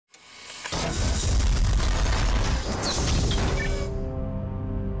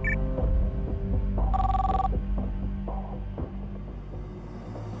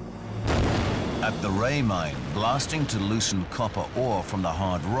Ray mine, blasting to loosen copper ore from the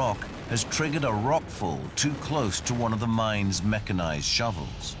hard rock has triggered a rockfall too close to one of the mine's mechanized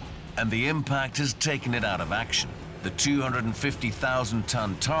shovels. And the impact has taken it out of action. The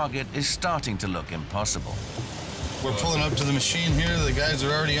 250,000-ton target is starting to look impossible. We're pulling up to the machine here. The guys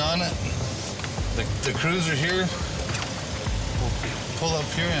are already on it. The crews are here. We'll pull up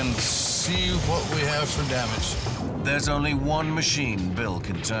here and see what we have for damage. There's only one machine Bill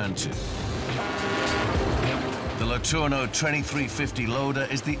can turn to. The Latourneau 2350 loader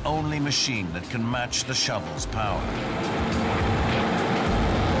is the only machine that can match the shovel's power.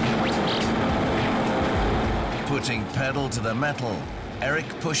 Putting pedal to the metal, Eric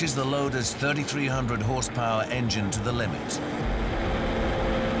pushes the loader's 3,300 horsepower engine to the limit.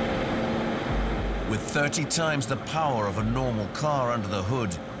 With 30 times the power of a normal car under the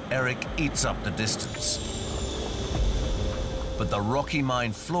hood, Eric eats up the distance. But the rocky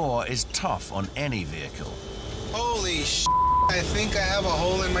mine floor is tough on any vehicle. Holy sh**, I think I have a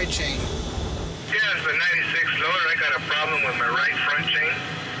hole in my chain. Yeah, it's the 96 loader. I got a problem with my right front chain.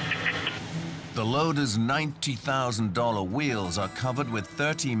 The loader's $90,000 wheels are covered with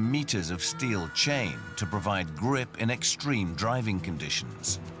 30 meters of steel chain to provide grip in extreme driving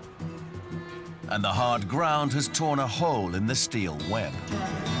conditions. And the hard ground has torn a hole in the steel web.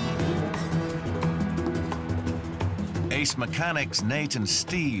 Ace mechanics Nate and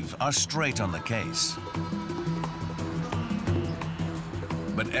Steve are straight on the case.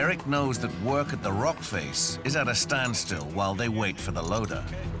 But Eric knows that work at the rock face is at a standstill while they wait for the loader.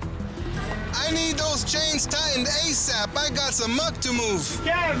 I need those chains tightened ASAP. I got some muck to move.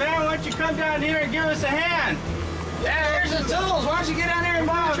 Yeah, man, why don't you come down here and give us a hand? Yeah, here's the tools. Why don't you get down here and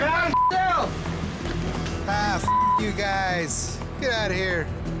buy them, man? Ah, f you guys. Get out of here.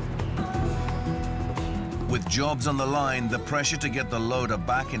 With jobs on the line, the pressure to get the loader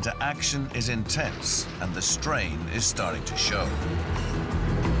back into action is intense, and the strain is starting to show.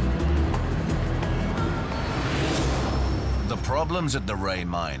 The problems at the Ray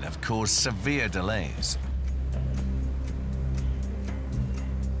mine have caused severe delays.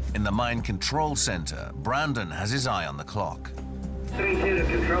 In the mine control center, Brandon has his eye on the clock.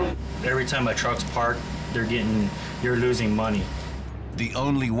 Every time a truck's parked, you're losing money. The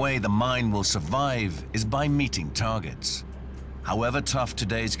only way the mine will survive is by meeting targets. However tough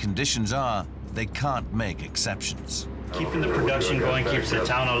today's conditions are, they can't make exceptions. Keeping the production going keeps the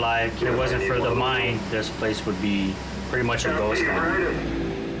town alive. If it wasn't for the mine, this place would be pretty much a ghost town.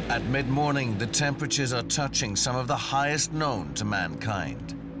 At mid-morning, the temperatures are touching some of the highest known to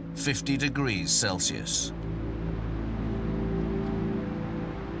mankind, 50 degrees Celsius.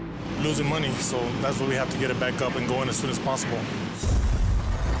 Losing money, so that's why we have to get it back up and going as soon as possible.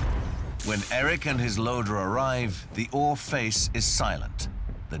 When Eric and his loader arrive, the ore face is silent.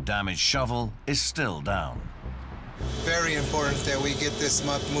 The damaged shovel is still down. Very important that we get this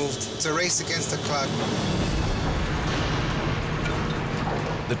muck moved. It's a race against the clock.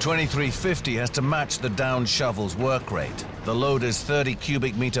 The 2350 has to match the downed shovel's work rate. The loader's 30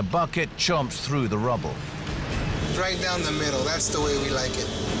 cubic meter bucket chomps through the rubble. Right down the middle, that's the way we like it.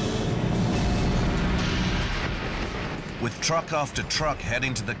 With truck after truck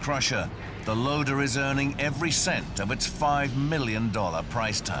heading to the crusher, the loader is earning every cent of its $5 million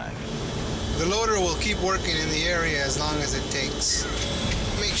price tag. The loader will keep working in the area as long as it takes.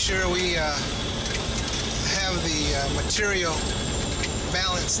 Make sure we have the material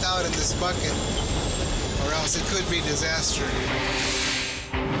balanced out in this bucket, or else it could be disaster.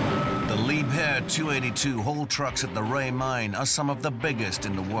 The Liebherr 282 haul trucks at the Ray mine are some of the biggest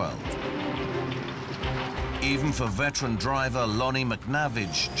in the world. Even for veteran driver Lonnie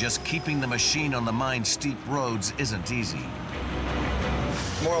McNavage, just keeping the machine on the mine's steep roads isn't easy.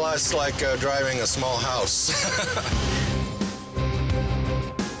 More or less like driving a small house.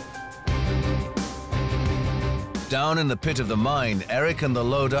 Down in the pit of the mine, Eric and the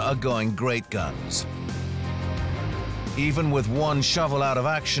loader are going great guns. Even with one shovel out of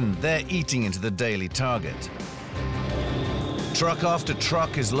action, they're eating into the daily target. Truck after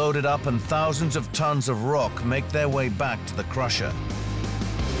truck is loaded up and thousands of tons of rock make their way back to the crusher.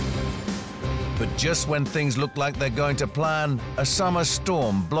 But just when things look like they're going to plan, a summer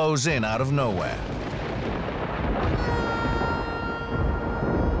storm blows in out of nowhere.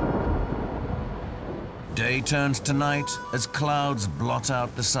 Day turns to night as clouds blot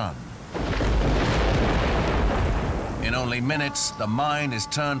out the sun. In only minutes, the mine is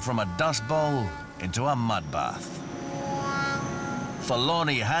turned from a dust bowl into a mud bath. For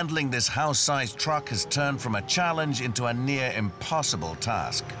Lonnie, handling this house-sized truck has turned from a challenge into a near impossible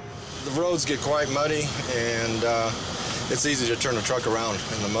task. The roads get quite muddy, and it's easy to turn a truck around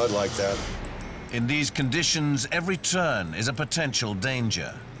in the mud like that. In these conditions, every turn is a potential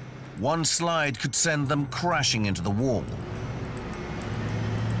danger. One slide could send them crashing into the wall.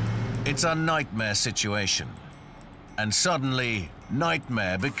 It's a nightmare situation. And suddenly,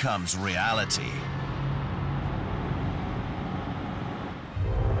 nightmare becomes reality.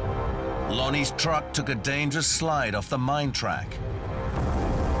 Lonnie's truck took a dangerous slide off the mine track.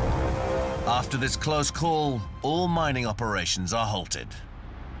 After this close call, all mining operations are halted.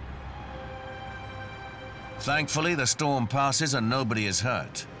 Thankfully, the storm passes and nobody is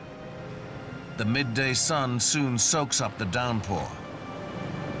hurt. The midday sun soon soaks up the downpour.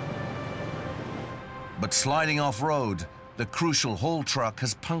 But sliding off-road, the crucial haul truck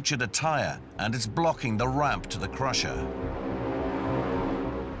has punctured a tire and it's blocking the ramp to the crusher.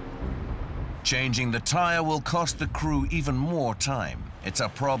 Changing the tire will cost the crew even more time. It's a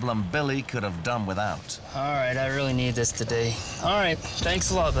problem Billy could have done without. All right, I really need this today. All right,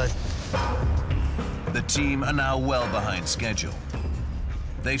 thanks a lot, bud. The team are now well behind schedule.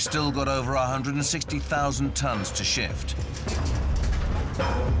 They've still got over 160,000 tons to shift.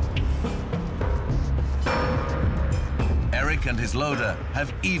 Eric and his loader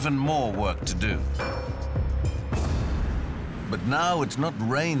have even more work to do. But now it's not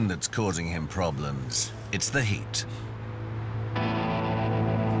rain that's causing him problems, it's the heat.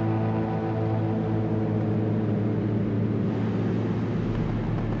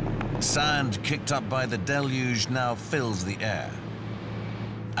 Sand kicked up by the deluge now fills the air.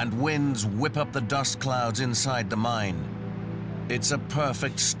 And winds whip up the dust clouds inside the mine. It's a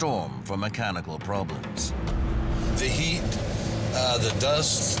perfect storm for mechanical problems. The heat, the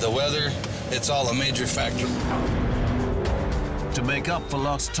dust, the weather, it's all a major factor. To make up for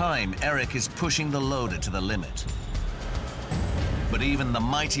lost time, Eric is pushing the loader to the limit. But even the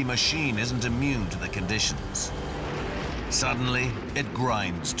mighty machine isn't immune to the conditions. Suddenly, it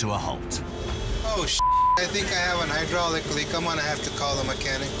grinds to a halt. Oh, I think I have an hydraulic leak. I'm gonna have to call the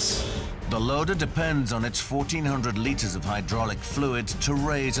mechanics. The loader depends on its 1,400 liters of hydraulic fluid to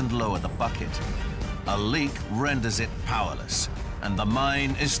raise and lower the bucket. A leak renders it powerless, and the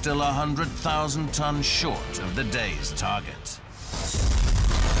mine is still 100,000 tons short of the day's target.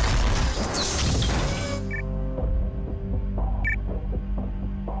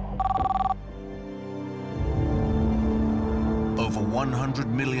 Over 100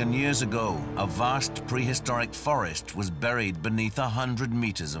 million years ago, a vast prehistoric forest was buried beneath 100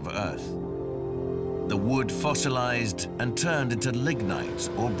 meters of earth. The wood fossilized and turned into lignite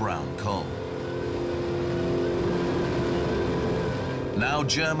or brown coal. Now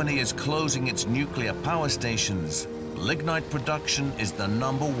Germany is closing its nuclear power stations. Lignite production is the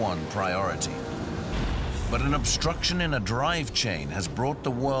 #1 priority. But an obstruction in a drive chain has brought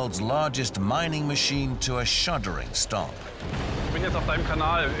the world's largest mining machine to a shuddering stop. Ich bin jetzt auf deinem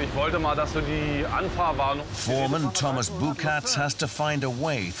Kanal. Ich wollte mal, dass du die Anfahrwarnung... Foreman Thomas Bukatz has to find a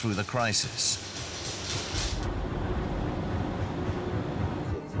way through the crisis.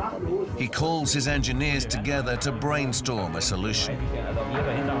 He calls his engineers together to brainstorm a solution.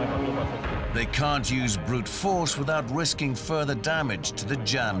 They can't use brute force without risking further damage to the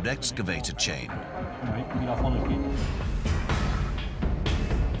jammed excavator chain.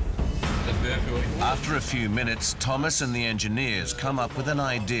 After a few minutes, Thomas and the engineers come up with an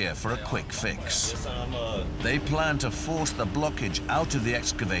idea for a quick fix. They plan to force the blockage out of the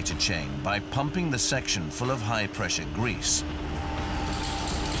excavator chain by pumping the section full of high-pressure grease.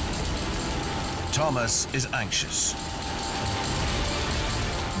 Thomas is anxious.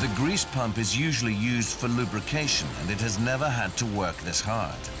 The grease pump is usually used for lubrication, and it has never had to work this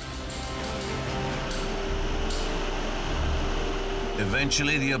hard.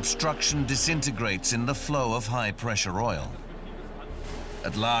 Eventually, the obstruction disintegrates in the flow of high-pressure oil.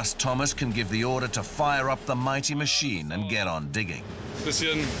 At last, Thomas can give the order to fire up the mighty machine and get on digging.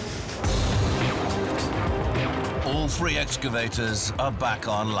 All 3 excavators are back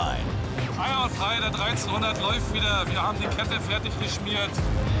online. Einwandfrei, der 1300 läuft wieder. Wir haben die Kette fertig geschmiert.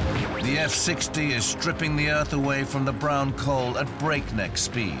 The F-60 is stripping the earth away from the brown coal at breakneck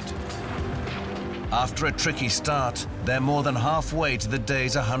speed. After a tricky start, they're more than halfway to the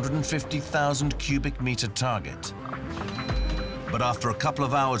day's 150,000 cubic meter target. But after a couple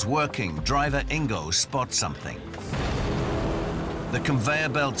of hours working, driver Ingo spots something. The conveyor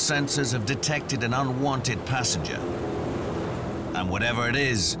belt sensors have detected an unwanted passenger. And whatever it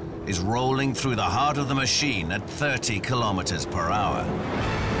is rolling through the heart of the machine at 30 kilometers per hour.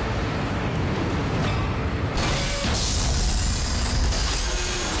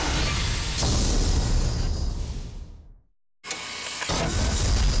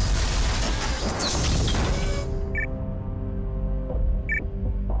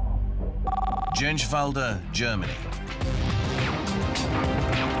 Genschwalde, Germany.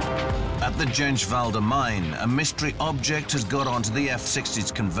 At the Genschwalde mine, a mystery object has got onto the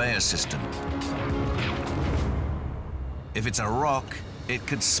F-60's conveyor system. If it's a rock, it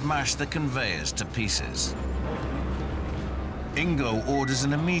could smash the conveyors to pieces. Ingo orders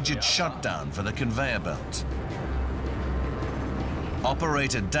an immediate shutdown for the conveyor belt.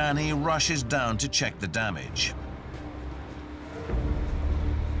 Operator Danny rushes down to check the damage.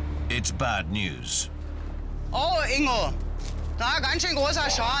 It's bad news. Oh, Ingo, da ganz schön großer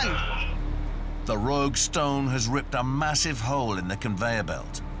Schaden. The rogue stone has ripped a massive hole in the conveyor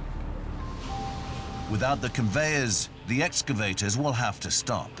belt. Without the conveyors, the excavators will have to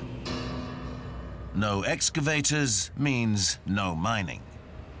stop. No excavators means no mining.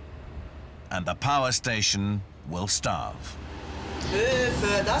 And the power station will starve.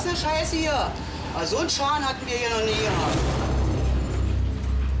 Hilfe, das ist eine Scheiße hier. So einen Schaden hatten wir hier noch nie gehabt.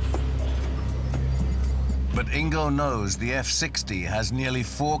 But Ingo knows the F-60 has nearly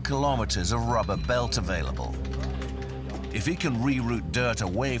 4 kilometers of rubber belt available. If he can reroute dirt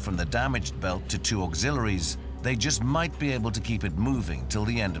away from the damaged belt to 2 auxiliaries, they just might be able to keep it moving till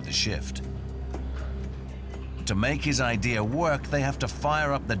the end of the shift. To make his idea work, they have to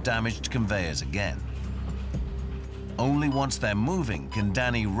fire up the damaged conveyors again. Only once they're moving can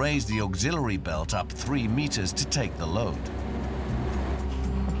Danny raise the auxiliary belt up 3 meters to take the load.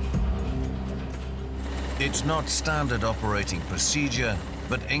 It's not standard operating procedure,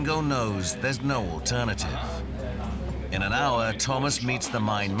 but Ingo knows there's no alternative. In an hour, Thomas meets the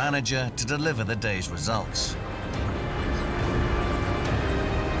mine manager to deliver the day's results.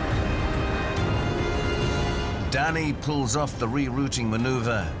 Danny pulls off the rerouting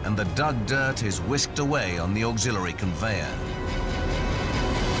maneuver and the dug dirt is whisked away on the auxiliary conveyor.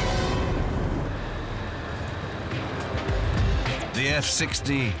 The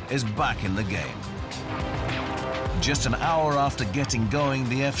F-60 is back in the game. Just an hour after getting going,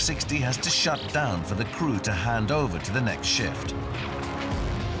 the F-60 has to shut down for the crew to hand over to the next shift.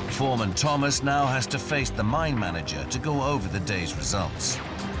 Foreman Thomas now has to face the mine manager to go over the day's results.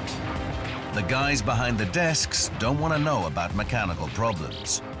 The guys behind the desks don't want to know about mechanical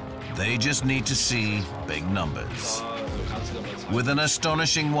problems. They just need to see big numbers. With an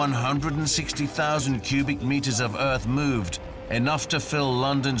astonishing 160,000 cubic meters of earth moved, enough to fill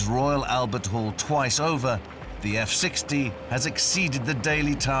London's Royal Albert Hall twice over, the F-60 has exceeded the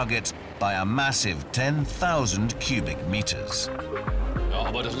daily target by a massive 10,000 cubic meters.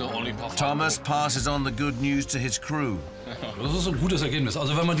 Thomas passes on the good news to his crew. Das ist ein gutes Ergebnis.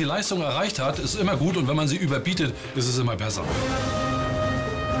 Also wenn man die Leistung erreicht hat, ist immer gut, und wenn man sie überbietet, ist es immer besser.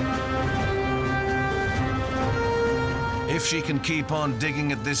 If she can keep on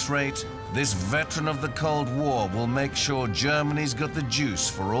digging at this rate, this veteran of the Cold War will make sure Germany's got the juice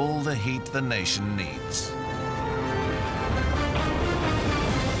for all the heat the nation needs.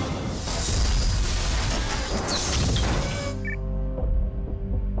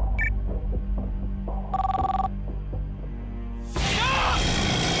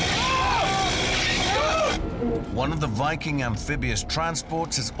 One of the Viking amphibious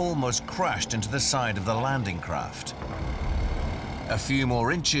transports has almost crashed into the side of the landing craft. A few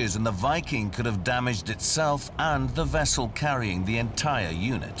more inches and the Viking could have damaged itself and the vessel carrying the entire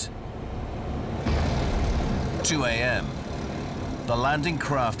unit. 2 a.m. The landing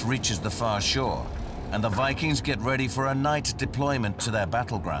craft reaches the far shore, and the Vikings get ready for a night deployment to their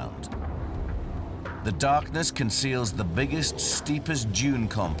battleground. The darkness conceals the biggest, steepest dune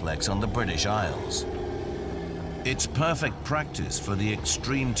complex on the British Isles. It's perfect practice for the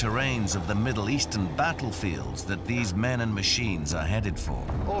extreme terrains of the Middle Eastern battlefields that these men and machines are headed for.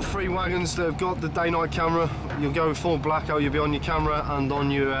 All 3 wagons that have got the day-night camera, you'll go full blackout, you'll be on your camera and on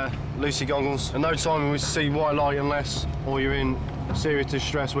your Lucy goggles. And no time we see white light unless, or you're in serious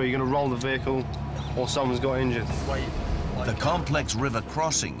distress where you're going to roll the vehicle or someone's got injured. The complex river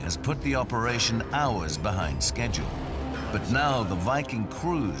crossing has put the operation hours behind schedule. But now the Viking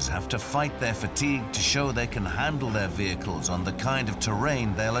crews have to fight their fatigue to show they can handle their vehicles on the kind of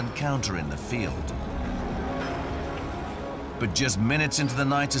terrain they'll encounter in the field. But just minutes into the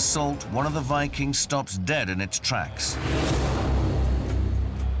night assault, one of the Vikings stops dead in its tracks.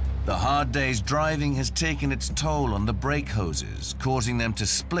 The hard day's driving has taken its toll on the brake hoses, causing them to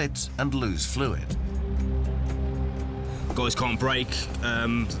split and lose fluid. Guys can't brake,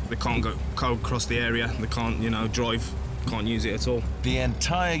 they can't go across the area, they can't, drive. Can't use it at all. The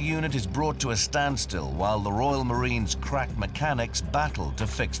entire unit is brought to a standstill while the Royal Marines' crack mechanics battle to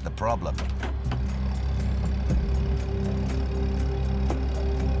fix the problem.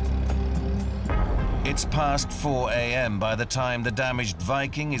 It's past 4 a.m. by the time the damaged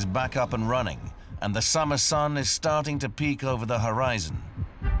Viking is back up and running, and the summer sun is starting to peek over the horizon.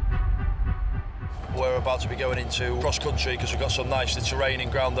 We're about to be going into cross-country because we've got some nice terrain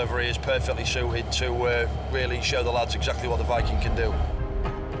and ground over here is perfectly suited to really show the lads exactly what the Viking can do.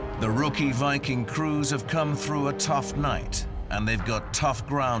 The rookie Viking crews have come through a tough night, and they've got tough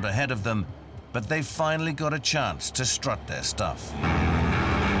ground ahead of them, but they've finally got a chance to strut their stuff.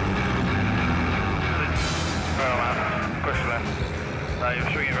 Push left. Now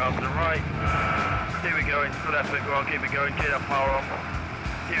you're swinging around to the right. Keep it going. Good effort. Go on, keep it going. Keep that power on.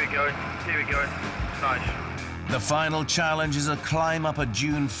 Keep it going. Keep it going. Nice. The final challenge is a climb up a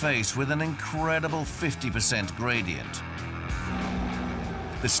dune face with an incredible 50% gradient.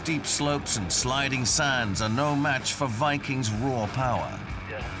 The steep slopes and sliding sands are no match for Viking's raw power.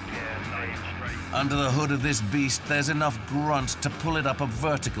 Under the hood of this beast, there's enough grunt to pull it up a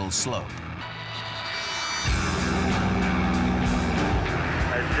vertical slope.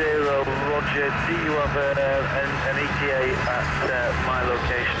 0, Roger. Do you have an ETA at my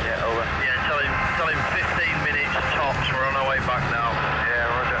location yet? Over. Yeah, tell him 15 minutes tops. We're on our way back now. Yeah,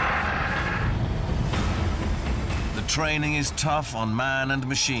 Roger. The training is tough on man and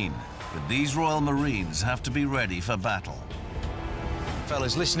machine, but these Royal Marines have to be ready for battle.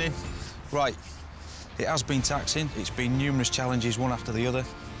 Fellas, listening. Right, it has been taxing. It's been numerous challenges, one after the other.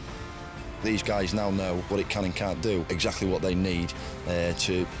 These guys now know what it can and can't do, exactly what they need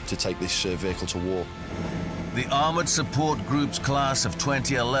to take this vehicle to war. The Armoured Support Group's class of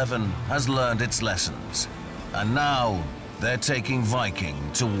 2011 has learned its lessons, and now they're taking Viking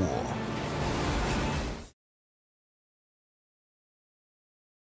to war.